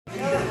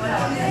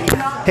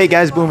Hey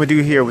guys,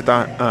 Boomadoo here with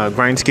the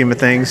grind scheme of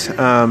things.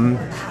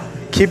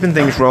 Keeping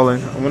things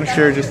rolling. I want to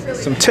share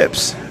just some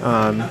tips.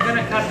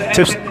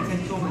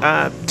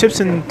 Tips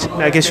and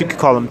I guess you could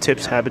call them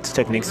tips, habits,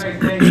 techniques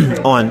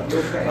on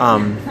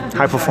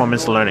high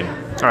performance learning.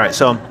 All right,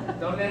 so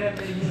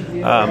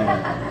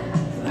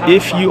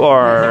if you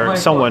are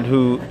someone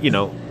who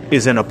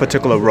is in a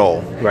particular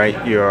role,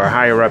 right? You're a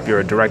higher up,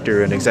 you're a director,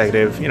 you're an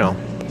executive,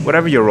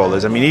 whatever your role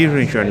is. I mean, even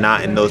if you're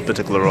not in those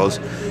particular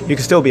roles, you can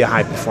still be a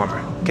high performer.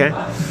 Okay.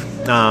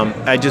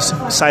 I just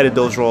cited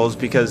those roles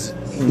because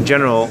in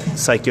general,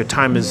 it's like your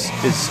time is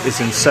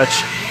in such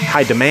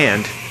high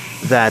demand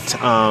that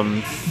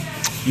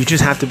you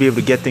just have to be able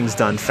to get things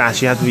done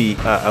fast. You have to be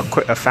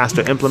a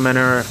faster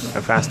implementer,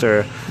 a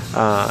faster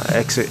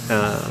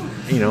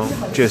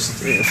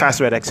just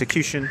faster at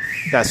execution,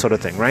 that sort of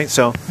thing, right?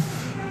 So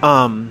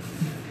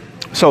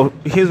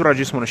here's what I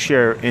just want to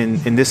share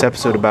in this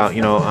episode about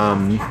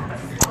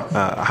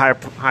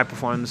high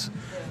performance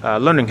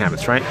learning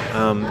habits, right?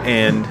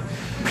 And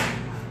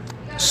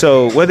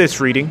so whether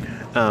it's reading,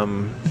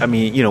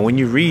 when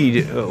you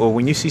read or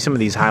when you see some of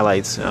these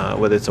highlights,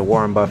 whether it's a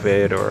Warren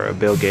Buffett or a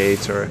Bill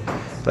Gates or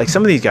like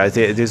some of these guys,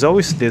 there's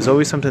always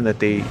something that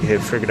they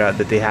have figured out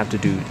that they have to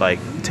do like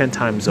 10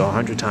 times or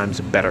 100 times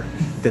better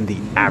than the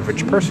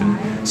average person.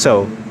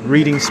 So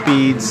reading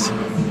speeds,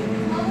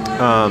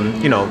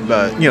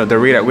 the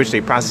rate at which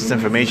they process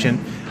information.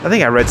 I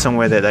think I read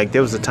somewhere that like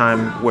there was a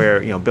time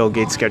where Bill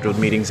Gates scheduled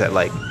meetings at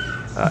like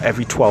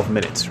every 12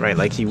 minutes, right?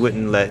 Like he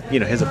wouldn't let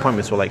his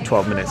appointments were like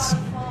 12 minutes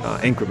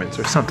increments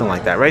or something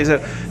like that, right?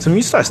 So when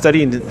you start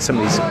studying some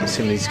of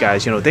these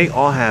guys, they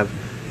all have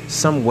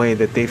some way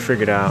that they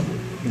figured out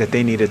that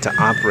they needed to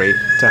operate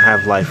to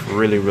have life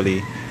really,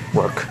 really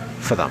work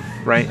for them,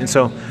 right? And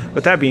so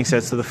with that being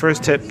said, so the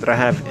first tip that I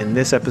have in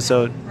this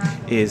episode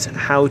is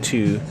how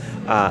to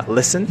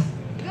listen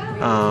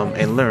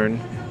and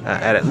learn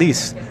at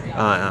least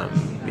I'd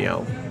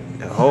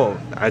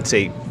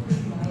say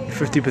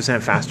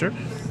 50% faster,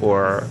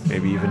 or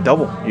maybe even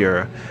double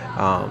your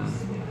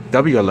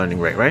learning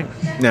rate, right?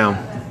 Now,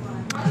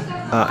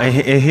 and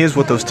here's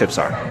what those tips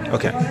are.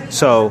 Okay,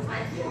 so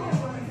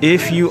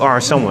if you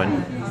are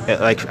someone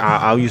like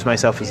I'll use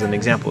myself as an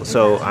example.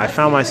 So I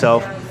found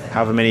myself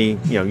however many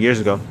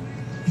years ago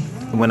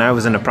when I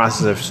was in the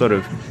process of sort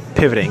of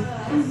pivoting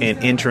and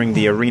entering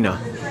the arena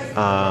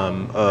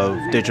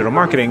of digital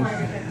marketing.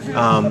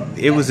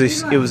 It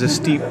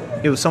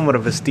was somewhat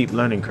of a steep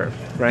learning curve,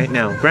 right?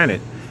 Now,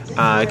 granted,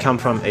 I come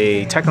from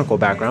a technical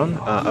background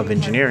of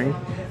engineering,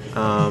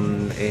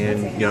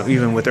 and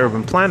even with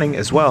urban planning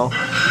as well.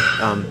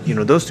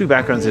 Those two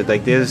backgrounds,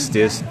 like there's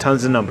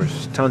tons of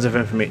numbers, tons of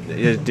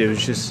information.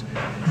 There's just,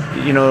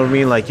 what I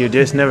mean? Like you're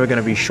just never going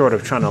to be short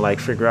of trying to like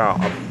figure out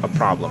a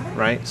problem,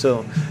 right?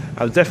 So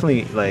I was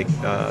definitely like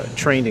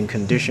trained and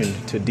conditioned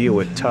to deal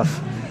with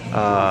tough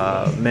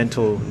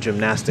mental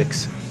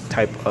gymnastics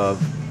type of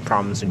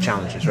problems and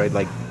challenges, right?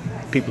 Like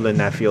people in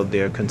that field,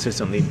 they're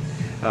consistently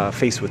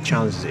faced with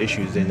challenges,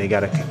 issues, and they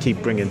got to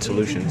keep bringing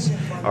solutions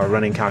or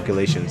running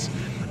calculations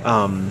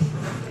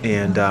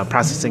and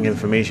processing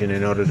information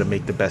in order to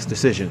make the best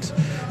decisions.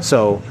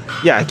 So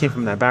yeah, I came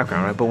from that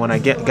background, right? But when I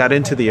got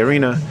into the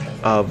arena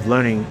of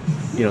learning,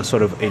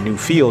 sort of a new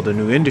field, a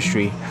new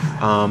industry,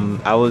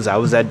 I was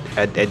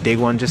at day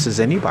one just as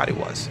anybody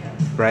was,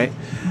 right?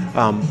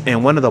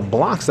 And one of the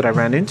blocks that I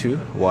ran into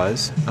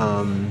was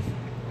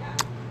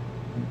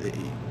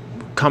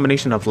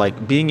combination of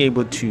like being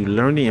able to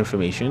learn the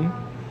information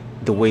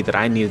the way that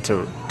I needed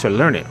to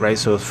learn it, right?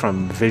 So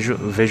from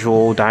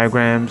visual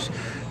diagrams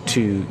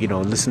to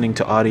listening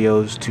to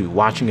audios to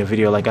watching a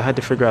video. Like I had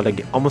to figure out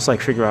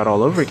figure out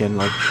all over again.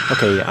 Like,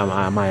 okay,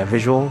 am I a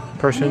visual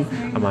person?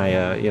 Am I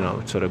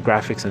sort of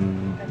graphics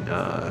and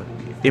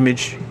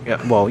image?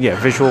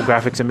 Visual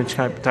graphics, image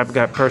type of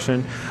guy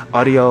person.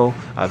 Audio,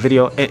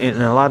 video,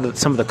 and a lot of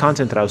some of the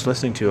content that I was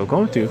listening to or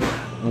going through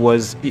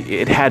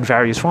it had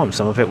various forms.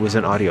 Some of it was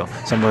in audio,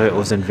 some of it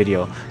was in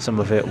video, some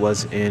of it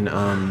was in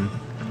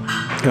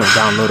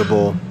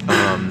downloadable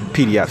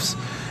PDFs.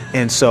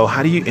 And so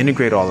how do you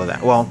integrate all of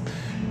that? Well,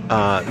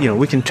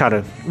 we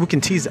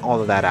can tease all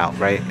of that out,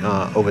 right,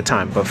 over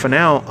time. But for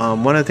now,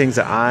 one of the things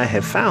that I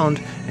have found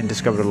and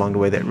discovered along the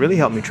way that really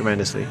helped me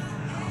tremendously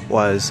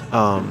was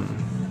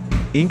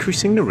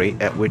increasing the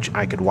rate at which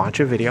I could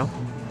watch a video,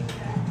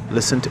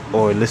 listen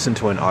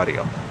to an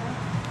audio,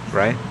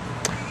 right?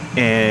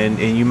 And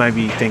you might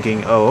be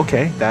thinking, oh,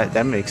 okay,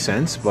 that makes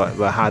sense, but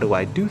how do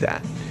I do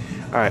that?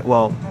 All right,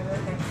 well,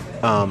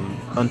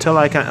 until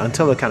it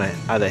kind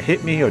of either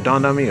hit me or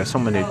dawned on me or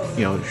someone had,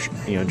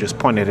 just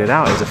pointed it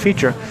out as a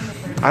feature.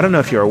 I don't know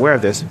if you're aware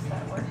of this,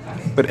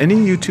 but any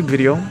YouTube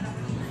video,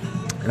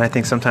 and I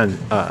think sometimes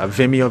a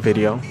Vimeo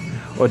video,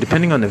 or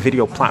depending on the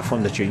video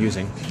platform that you're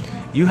using,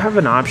 you have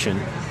an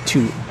option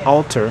to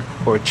alter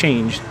or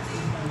change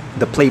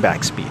the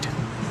playback speed.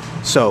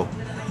 So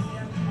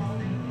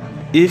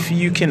if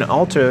you can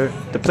alter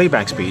the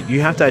playback speed,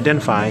 you have to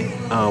identify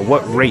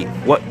what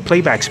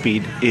playback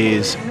speed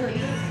is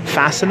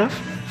fast enough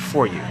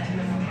for you.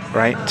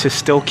 right, to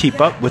still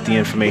keep up with the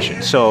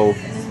information. So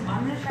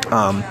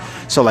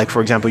like,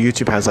 for example,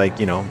 YouTube has like,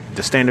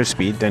 the standard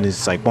speed, then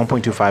it's like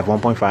 1.25,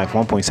 1.5,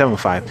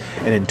 1.75,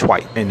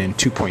 and then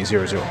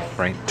 2.00,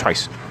 right?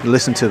 Twice.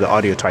 Listen to the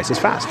audio twice as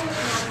fast.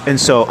 And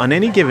so on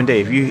any given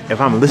day,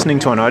 if I'm listening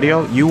to an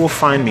audio, you will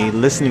find me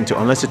listening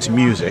to, unless it's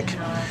music,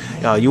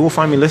 you will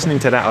find me listening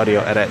to that audio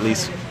at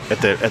least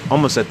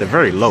almost at the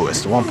very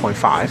lowest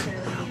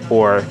 1.5,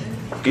 or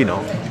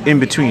in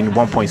between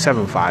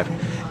 1.75.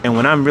 And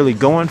when I'm really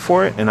going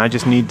for it and I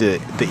just need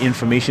the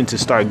information to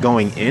start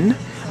going in,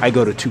 I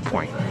go to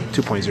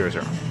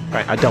 2.00,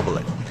 right? I double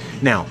it.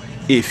 Now,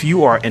 if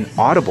you are an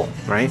Audible,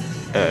 right?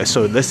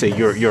 So let's say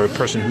you're a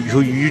person who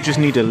you just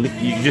need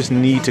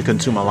to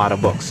consume a lot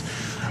of books.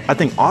 I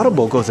think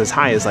Audible goes as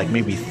high as like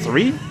maybe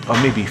 3 or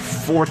maybe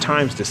 4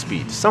 times the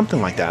speed,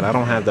 something like that. I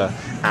don't have the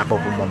app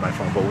open on my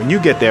phone, but when you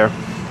get there,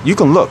 you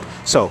can look.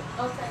 So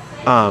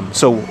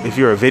if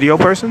you're a video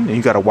person and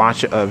you got to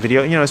watch a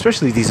video,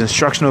 especially these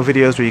instructional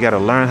videos where you got to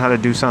learn how to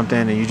do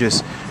something, and you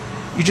just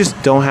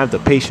don't have the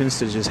patience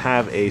to just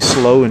have a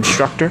slow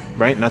instructor,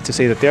 right? Not to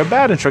say that they're a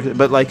bad instructor,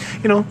 but like,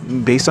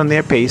 based on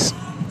their pace,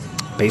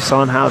 based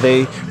on how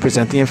they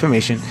present the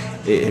information,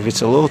 if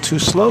it's a little too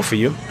slow for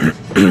you,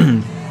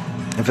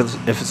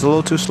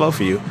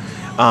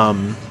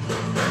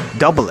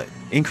 double it,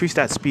 increase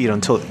that speed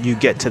until you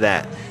get to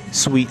that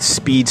sweet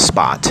speed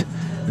spot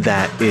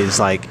that is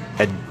like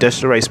at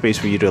just the right space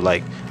for you to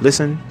like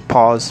listen,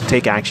 pause,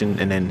 take action,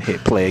 and then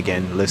hit play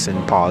again,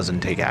 listen, pause,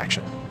 and take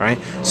action, right?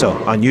 So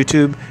on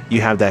YouTube,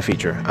 you have that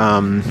feature.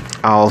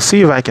 I'll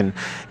see if I can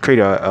create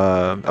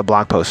a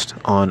blog post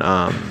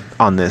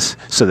on this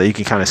so that you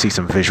can kind of see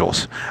some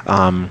visuals.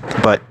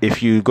 But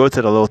if you go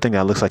to the little thing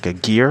that looks like a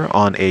gear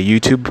on a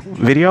YouTube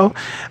video,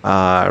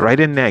 right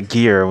in that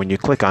gear, when you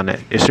click on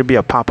it, it should be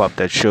a pop-up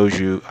that shows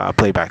you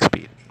playback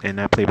speed. And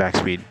that playback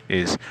speed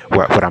is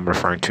what I'm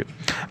referring to.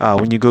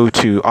 When you go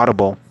to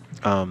Audible,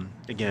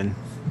 again,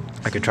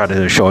 I can try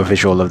to show a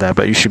visual of that,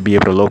 but you should be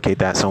able to locate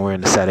that somewhere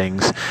in the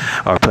settings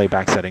or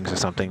playback settings or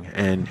something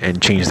and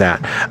change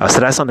that. So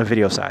that's on the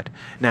video side.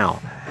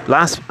 Now,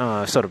 last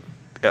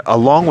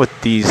along with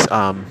these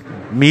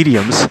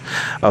mediums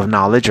of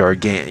knowledge or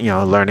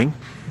learning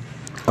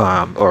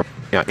or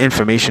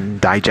information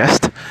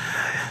digest,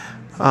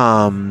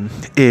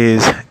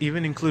 is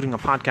even including a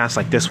podcast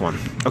like this one.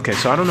 Okay,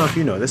 so I don't know if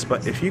you know this,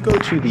 but if you go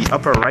to the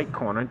upper right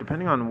corner,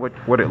 depending on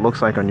what it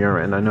looks like on your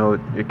end, I know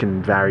it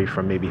can vary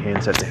from maybe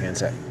handset to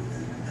handset,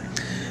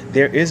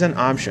 there is an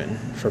option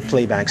for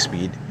playback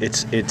speed.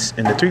 It's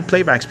and the 3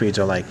 playback speeds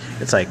are like,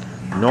 it's like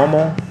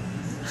normal,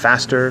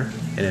 faster,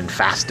 and then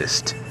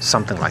fastest,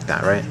 something like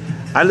that, right?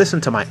 I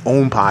listen to my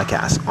own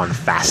podcast on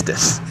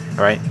fastest,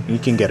 right? You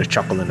can get a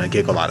chuckle and a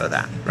giggle out of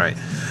that, right?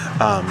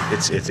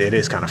 It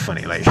is kind of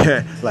funny,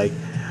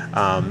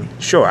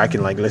 sure, I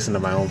can like listen to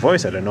my own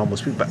voice at a normal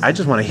speed, but I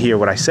just want to hear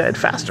what I said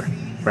faster,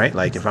 right?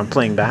 Like if I'm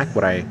playing back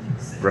what I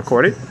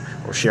recorded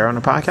or share on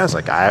the podcast,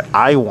 like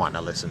I want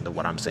to listen to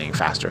what I'm saying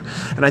faster.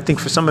 And I think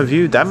for some of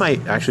you that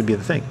might actually be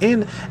the thing.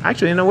 And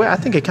actually, in a way, I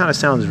think it kind of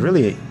sounds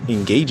really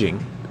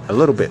engaging a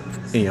little bit,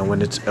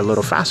 when it's a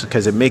little faster,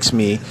 because it makes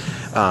me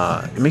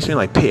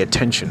like pay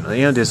attention.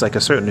 There's like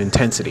a certain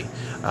intensity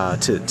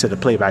to the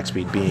playback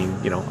speed being,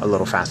 a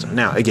little faster.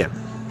 Now, again,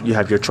 you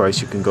have your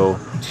choice. You can go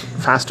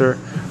faster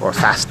or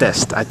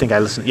fastest. I think I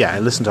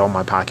listen to all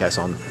my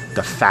podcasts on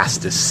the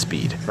fastest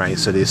speed, right?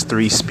 So there's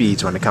 3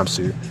 speeds when it comes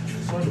to.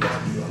 I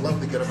love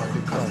to get up my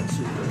new cousin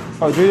too.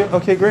 Oh, do you?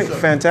 Okay, great,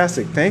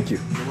 fantastic. Thank you.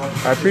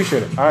 I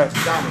appreciate it. All right.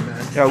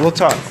 Yeah, we'll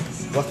talk.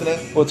 What's the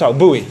name? We'll talk.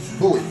 Bowie.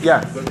 Bowie.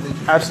 Yeah.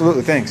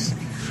 Absolutely. Thanks.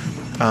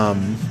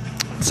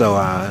 So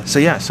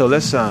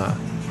let's.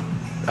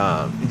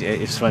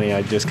 It's funny.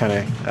 I just kind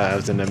of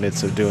was in the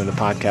midst of doing the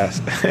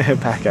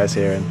podcast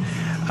here, and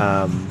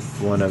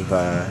one of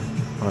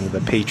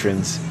the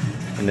patrons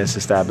in this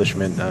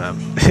establishment.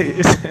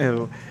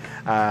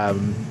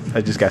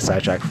 I just got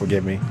sidetracked.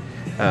 Forgive me.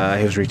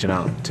 He was reaching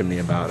out to me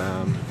about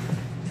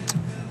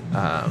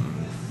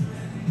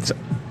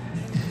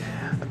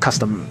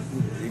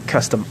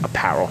custom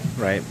apparel,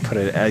 right?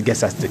 I guess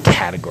that's the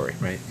category,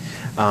 right?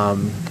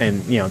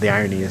 And the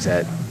irony is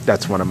that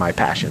that's one of my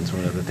passions,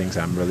 one of the things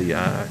I'm really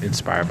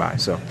inspired by.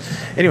 So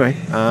anyway,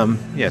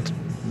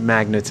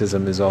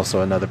 magnetism is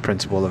also another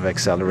principle of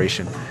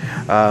acceleration.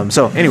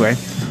 So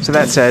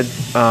that said,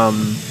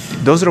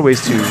 those are the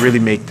ways to really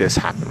make this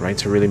happen, right?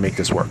 To really make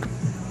this work.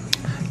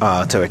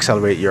 To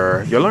accelerate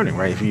your learning,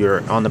 right? If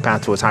you're on the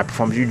path towards high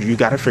performance, you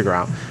got to figure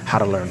out how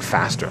to learn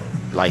faster,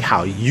 like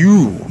how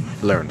you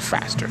learn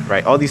faster,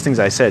 right? All these things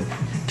I said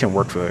can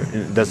work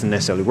it doesn't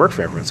necessarily work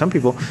for everyone. Some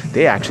people,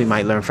 they actually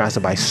might learn faster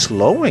by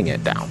slowing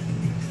it down,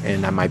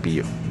 and that might be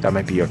you. That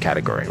might be your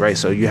category, right?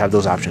 So you have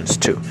those options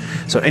too.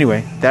 So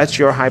anyway, that's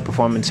your high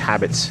performance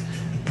habits,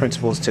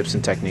 principles, tips,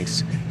 and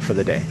techniques for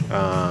the day.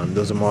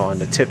 Those are more on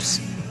the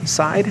tips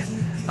side.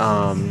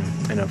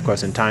 And of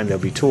course, in time,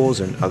 there'll be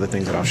tools and other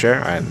things that I'll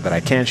share that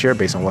I can share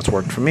based on what's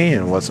worked for me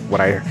and what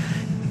I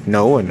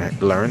know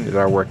and learn that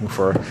are working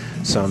for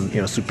some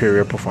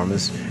superior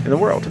performers in the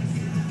world.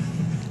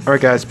 All right,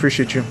 guys,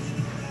 appreciate you.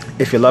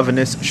 If you're loving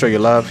this, show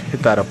your love. Hit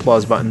that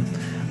applause button.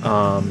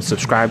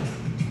 Subscribe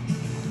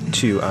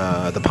to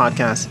the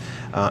podcast,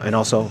 and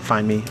also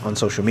find me on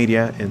social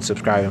media and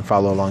subscribe and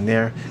follow along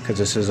there, because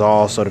this is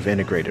all sort of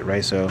integrated,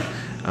 right? So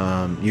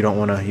you don't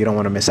want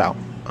to miss out.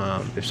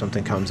 If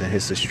something comes and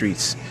hits the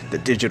streets, the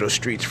digital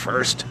streets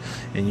first,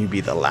 and you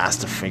be the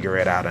last to figure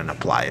it out and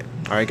apply it.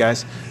 All right,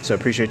 guys. So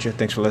appreciate you.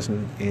 Thanks for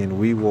listening, and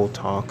we will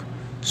talk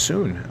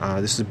soon.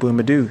 This is Blue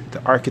Madu,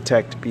 the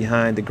architect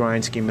behind the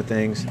grind scheme of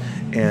things.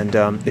 And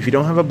if you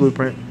don't have a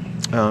blueprint,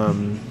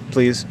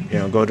 please,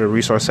 go to the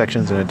resource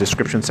sections in the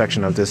description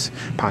section of this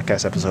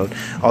podcast episode.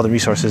 All the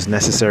resources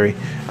necessary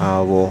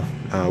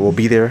will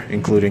be there,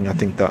 including, I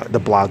think, the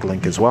blog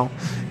link as well.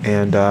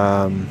 And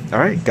all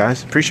right,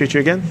 guys, appreciate you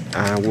again.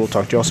 We'll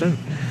talk to y'all soon.